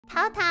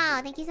Tao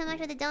Tao, thank you so much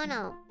for the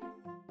dono.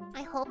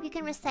 I hope you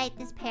can recite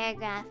this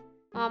paragraph.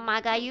 Oh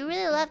my god, you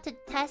really love to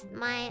test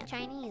my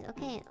Chinese.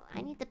 Okay,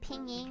 I need the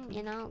pinyin,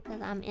 you know,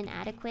 because I'm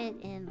inadequate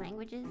in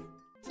languages.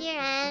 既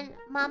然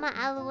妈妈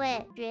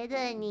Alouette 觉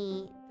得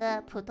你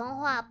的普通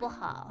话不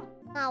好，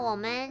那我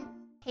们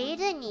陪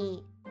着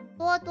你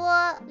多多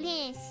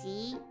练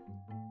习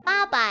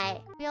800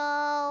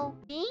标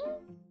兵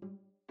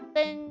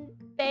奔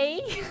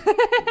北。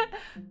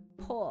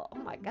Oh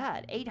my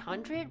god,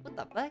 800? What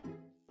the fuck?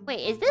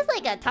 Wait, is this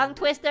like a tongue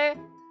twister?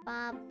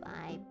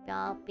 800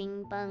标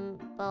兵奔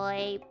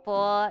北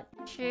坡，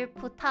吃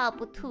葡萄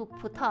不吐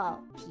葡萄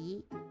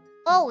皮。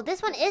Oh,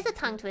 this one is a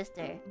tongue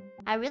twister.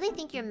 I really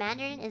think your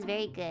Mandarin is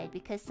very good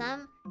because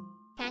some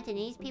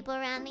Cantonese people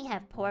around me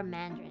have poor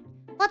Mandarin.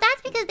 Well,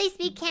 that's because they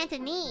speak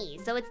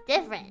Cantonese, so it's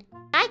different.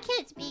 I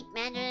can't speak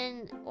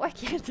Mandarin or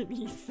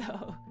Cantonese,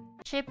 so...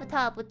 吃葡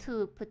萄不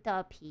吐葡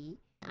萄皮.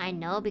 I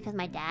know because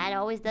my dad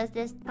always does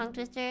this tongue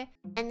twister.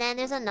 And then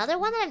there's another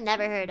one that I've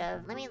never heard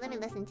of. Let me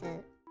listen to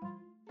it.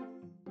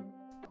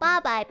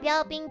 800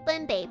标兵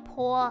奔北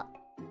坡.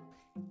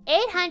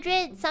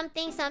 800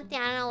 something something,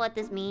 I don't know what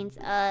this means.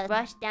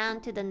 Rush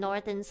down to the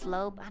northern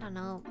slope. I don't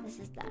know.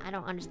 I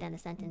don't understand the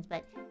sentence,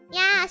 but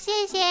yeah,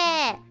 谢谢。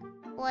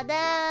我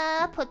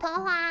的普通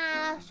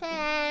话虽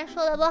然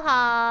说得不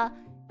好，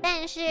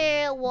但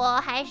是我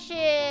还是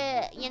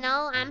you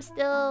know, I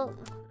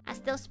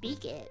still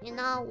speak it. You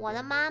know, 我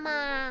的妈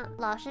妈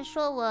老是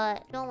说我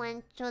中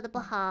文说得不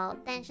好，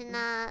但是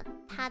呢，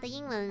她的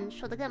英文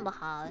说得更不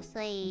好，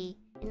所以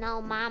you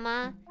know,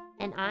 mama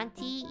and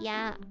aunty,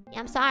 yeah,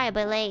 I'm sorry,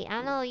 but like, I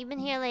don't know, you've been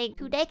here like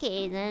 2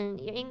 decades and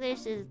your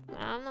English is,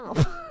 I don't know.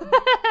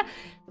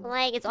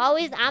 Like,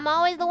 I'm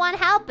always the one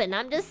helping.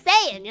 I'm just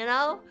saying, you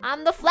know?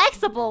 I'm the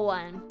flexible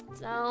one.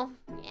 So,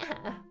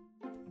 yeah.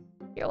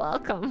 You're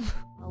welcome.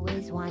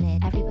 Always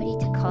wanted everybody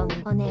to call me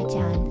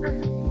Onechan.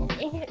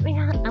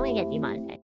 I'm gonna get demonetized.